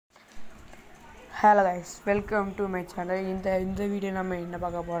Hello guys, welcome to my channel. இந்த video நம்ம என்ன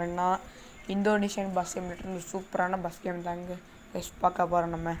பார்க்க போகிறோம்னா, இந்தோனேஷியன் பஸ் கேம் சூப்பரான பஸ் கேம் தாங்க கைஸ் பார்க்க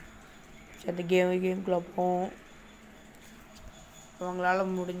போகிறோம். நம்ம சரி கேமுக்குள்ளே போவோம். உங்களால்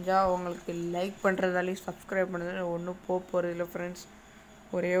முடிஞ்சால் உங்களுக்கு லைக் பண்ணுறதாலையும் சப்ஸ்கிரைப் பண்ணுறது ஒன்றும் போகிறது இல்லை ஃப்ரெண்ட்ஸ்.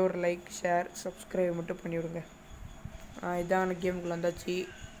 ஒரே ஒரு லைக், ஷேர், சப்ஸ்கிரைப் மட்டும் பண்ணிவிடுங்க. இதான் கேமுக்குள்ளே வந்தாச்சு.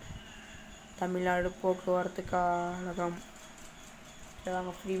 தமிழ்நாடு போக்குவரத்து கழகம்.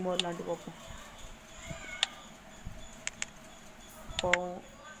 நாங்கள் ஃப்ரீ மோட் நாட்டு பார்ப்போம்.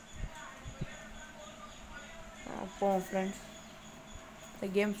 போவோம் ஃப்ரெண்ட்ஸ். இந்த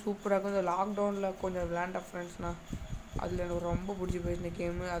கேம் சூப்பராக இருக்கும். இந்த லாக்டவுனில் கொஞ்சம் விளையாண்ட ஃப்ரெண்ட்ஸ்னால் அதில் எனக்கு ரொம்ப பிடிச்சி போயிடுச்சு இந்த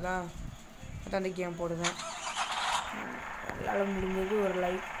கேமு. அதான் இந்த கேம் போடுவேன். என்னால் முடிஞ்சது ஒரு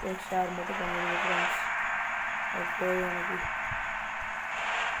லைக், ஒரு ஷேர் மட்டும் பண்ணுங்க ஃப்ரெண்ட்ஸ். அது போய் எனக்கு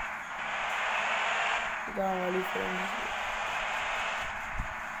இதான் வழி ஃப்ரெண்ட்ஸ்.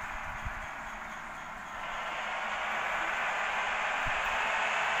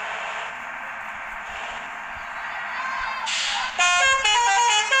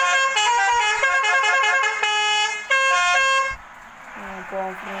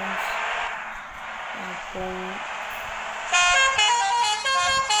 போவோம் ஃப்ரெண்ட்ஸ். போவோம்.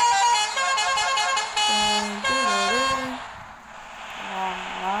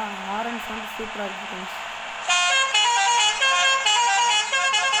 ஆரஞ்ச் வந்து சூப்பராக இருக்குது ஃப்ரெண்ட்ஸ்.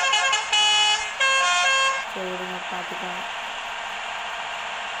 சரி விடுங்க, பார்த்துக்கலாம்.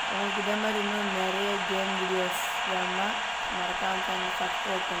 உங்களுக்கு இதே மாதிரி இன்னும் நிறைய கேம் வீடியோஸ் வேணும்னா மறக்காம சேனல்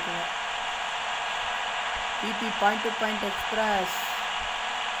சப்ஸ்கிரைப் பண்ணுறேன். BP point to point express.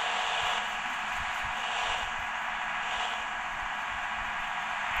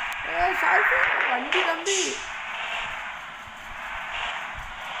 வண்டி தம்பி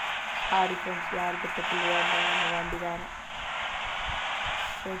சாரி ஃப்ரெண்ட்ஸ், யாருக்கு தெரியலையா வண்டிக்காரன்.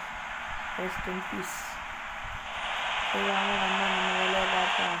 Rest in peace. வாங்க நம்ம வேலையை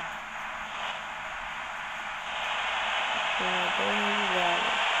பார்ப்போம்.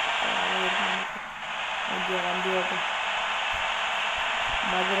 வண்டி ஓட்டும்.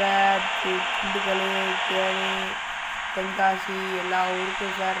 மதுரை, திண்டுக்கல், தேனி, தென்காசி எல்லா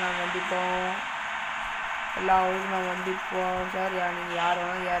ஊருக்கும் சார் நான் வண்டி போவோம். எல்லா ஊருக்கும் நான் வண்டி போவோம் சார். நீங்கள் யார்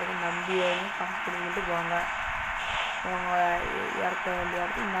வேணாலும் யாருக்கும் நம்பி காசு கொடுத்துட்டு போங்க. அவங்க இறக்க வேண்டிய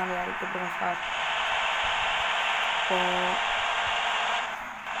இடத்துக்கு நாங்கள் இறக்கி விட்டுருவோம் சார். போவோம்.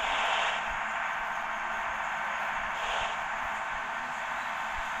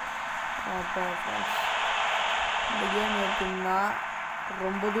 இந்த கேம் எடுத்திங்கன்னா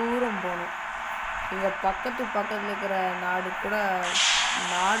ரொம்ப தூரம் போகணும். எங்கள் பக்கத்தில் இருக்கிற நாடு கூட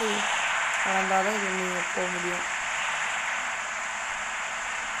நாடு வளர்ந்தால் தான் இது நீங்கள் போக முடியும்.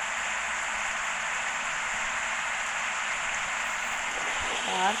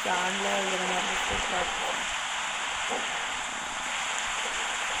 யாருக்கு ஆன்லைன் இருக்கிற மாதிரி சூப்பராக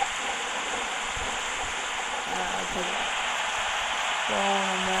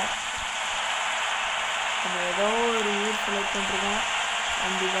நம்ம ஏதோ ஒரு ஊர் செலக்ட் பண்ணிருக்கோம்.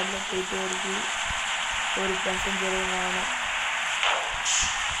 வண்டி காட்டில் போயிட்டே இருக்கு. ஒரு பேசஞ்சர் வாங்கணும்.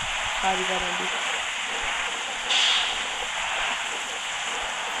 சாரிக்கார் வண்டி.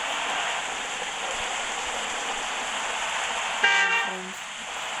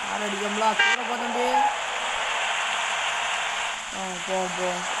 யார் அடிக்கம்லா தூர பார்த்தே.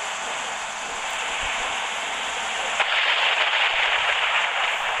 போவோம்.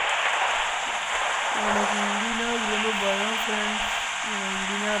 எனக்கு இந்தினா ரொம்ப பயம் ஃப்ரெண்ட்ஸ்.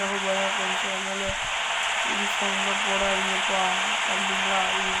 இந்தினா ரொம்ப பயம் ஃப்ரெண்ட்ஸ். அதனால இது சவுண்டில் போடாதீங்கப்பா அப்படிங்களா.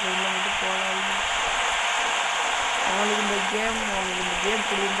 இது சவுண்டில் மட்டும் போடாதீங்க. உங்களுக்கு இந்த கேம்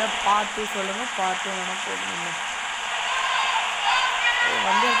பிடிச்சிருந்தால் பார்த்து சொல்லுங்கள். பார்த்து வேணால் போடுங்க.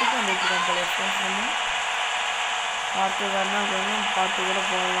 வந்த இடத்துக்கு வந்துருக்கோம் போல ஃப்ரெண்ட்ஸ். நம்ம பார்த்து வேணால் கொஞ்சம் பார்த்து கூட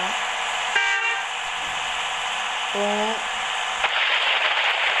போடலாம். போவோம்.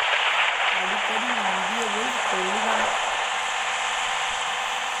 அடிக்கடி இந்திய போய் சொல்லிதான்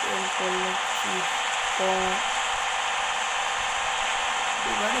பொள்ளாச்சி போவோம்.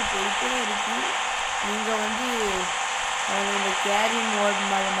 இதுவாக போயிட்டே இருக்கு. நீங்கள் வந்து இந்த கேரி மோட்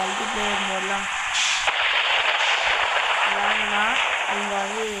மல்டிப்ளேயர் மோட்லாம் வாங்கினா அவங்க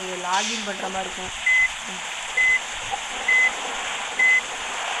வந்து லாகின் பண்ணுற மாதிரி இருக்கும்.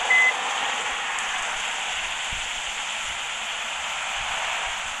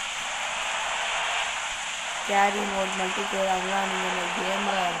 கேரி மோட் மல்டிப்ளேயர் அதெல்லாம் நீங்கள் இந்த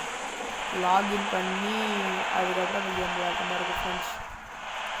கேமில் லாகின் பண்ணி அதுக்கப்புறம் இந்த கேம் விளையாடுற மாதிரி இருக்கும் ஃப்ரெண்ட்ஸ்.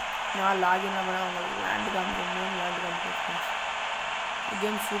 நான் லாகின்லாம் பண்ணால் உங்களுக்கு லேண்டு காமிக்கணும். ஃப்ரெண்ட்ஸ்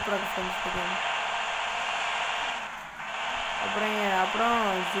கேம் சூப்பராக இருக்கும் ஃப்ரெண்ட்ஸ். இந்த கேம் அப்புறம்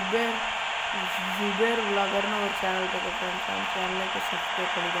ஜுபேர் ஜுபேர் விலாகர்னு ஒரு சேனல் இருக்குது ஃப்ரெண்ட்ஸ். அந்த சேனலுக்கு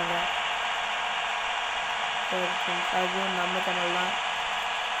சப்ஸ்கிரைப் பண்ணிக்கோங்க. சரி ஃப்ரெண்ட்ஸ், அதுவும் நம்ம சேனல் தான்,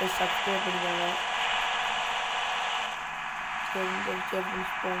 சப்ஸ்கிரைப் பண்ணிக்கோங்க. சரி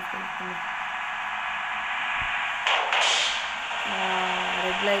ஃப்ரெண்ட்ஸ், போங்க.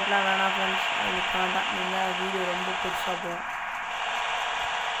 ரெட் லைட்லாம் வேணாம் ஃப்ரெண்ட்ஸ், அதுக்கு வேண்டாம். நீங்கள் வீடியோ ரொம்ப பெருசாக போகும்.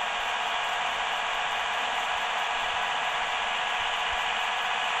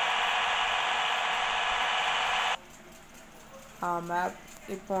 மேப்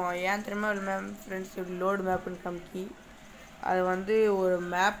இப்போ ஏன் தெரியுமா மேம் ஃப்ரெண்ட்ஸ் லோடு மேப்புன்னு காமிக்கி, அது வந்து ஒரு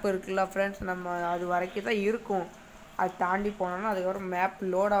மேப் இருக்குல்ல ஃப்ரெண்ட்ஸ், நம்ம அது வரைக்கும் தான் இருக்கும். அது தாண்டி போனோம்னா அதுக்கப்புறம் மேப்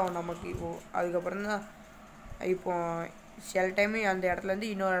லோட் ஆகும் நமக்கு. அதுக்கப்புறம் தான் இப்போ சில டைமு அந்த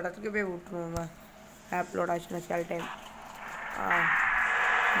இடத்துலேருந்து இன்னொரு இடத்துக்கு போய் விட்டுருவோங்க மேப் லோட் ஆச்சுன்னா சில டைம்.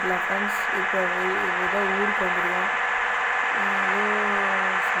 இல்லை ஃப்ரெண்ட்ஸ், இப்போ ஏதோ ஊருக்கு வந்துடுவோம். ஏதோ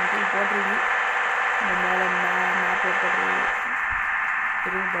சம்திங் போட்டிருக்கு இந்த மேலே மேப்பில் போட்டிருக்கு.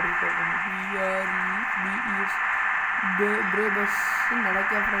 எதுவும் படிக்க BREBES பிரேபஸ்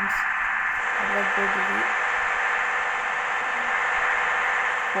நினைக்கிறேன் ஃப்ரெண்ட்ஸ். அதெல்லாம் போட்டுருக்கு.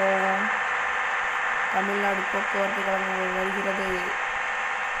 போவோம். தமிழ்நாடு போக்குவரத்து கழகம் வருகிறது.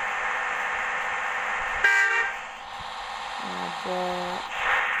 அப்போ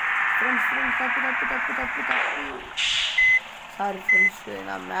ஃப்ரெண்ட்ஸ் தப்பு சாரி ஃப்ரெண்ட்ஸ்,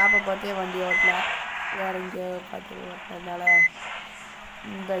 நான் மேப்பை பார்த்தே வண்டி ஓட்டல, வேறு எங்கேயோ பார்த்து ஓட்டினதுனால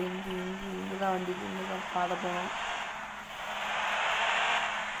இங்கே தான் வண்டி இங்கே தான் பாதை போனோம்.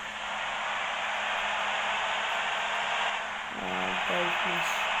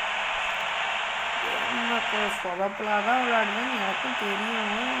 சொதப்பலாக தான் விளையாடுவேன் எனக்கும் தெரியும்.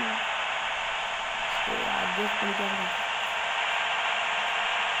 சரி அட்ஜஸ்ட் பண்ணிக்கோங்க.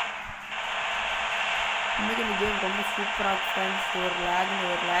 இன்றைக்கி இந்த கேம் ரொம்ப சூப்பராக ஃப்ரெண்ட்ஸ். ஒரு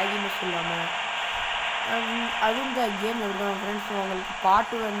லேகின்னு சொல்லாமல் அதுவும் இந்த கேம் எடுக்கணும் ஃப்ரெண்ட்ஸ். உங்களுக்கு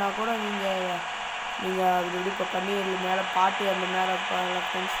பாட்டு வேணுன்னா கூட நீங்கள் அது எப்படி இப்போ கண்ணீரில் மேலே பாட்டு அந்த மேலே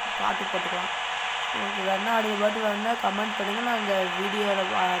ஃப்ரெண்ட்ஸ் பாட்டு போட்டுக்கலாம். உங்களுக்கு வேணால் அடுத்த பாட்டு வேணுன்னா கமெண்ட் பண்ணுங்கள். நான் இந்த வீடியோவில்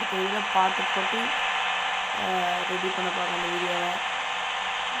அடுத்த வீடியோவில் பாட்டு போட்டு ரெடி பண்ண பார்க்க அந்த வீடியோவை.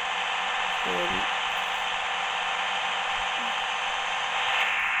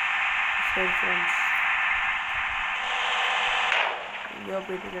 சரி ஃப்ரெண்ட்ஸ், எங்கேயோ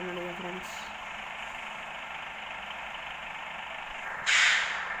போயிட்டு நினைக்கிறேன் ஃப்ரெண்ட்ஸ்.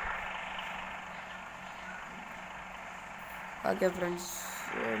 ஓகே ஃப்ரெண்ட்ஸ்,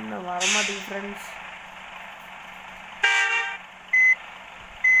 என்ன வரமாட்டேங்குது ஃப்ரெண்ட்ஸ்.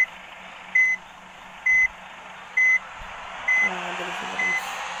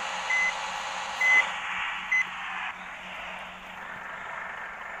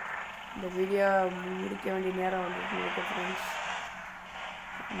 இந்த வீடியோ முடிக்க வேண்டிய நேரம் வந்துருக்கு ஃப்ரெண்ட்ஸ்.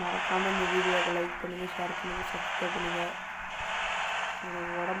 மறக்காமல் இந்த வீடியோவை லைக் பண்ணுங்கள், ஷேர் பண்ணுங்கள், சப்ஸ்கிரைப் பண்ணுங்கள்.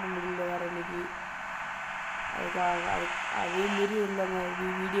 எனக்கு உடம்பு முடியல வேறு இன்றைக்கி, அதுக்காக அதே மாரி இல்லைங்க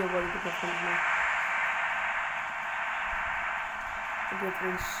வீடியோ போட்டுட்டு ஃப்ரெண்ட்ஸ்னா. ஓகே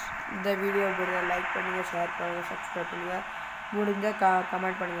ஃப்ரெண்ட்ஸ், இந்த வீடியோ போடுங்க, லைக் பண்ணுங்கள், ஷேர் பண்ணுங்கள், சப்ஸ்கிரைப் பண்ணுங்கள், முடிஞ்சால்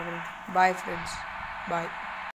கமெண்ட் பண்ணுங்கள் ஃப்ரெண்ட்ஸ். பாய் ஃப்ரெண்ட்ஸ், பாய்.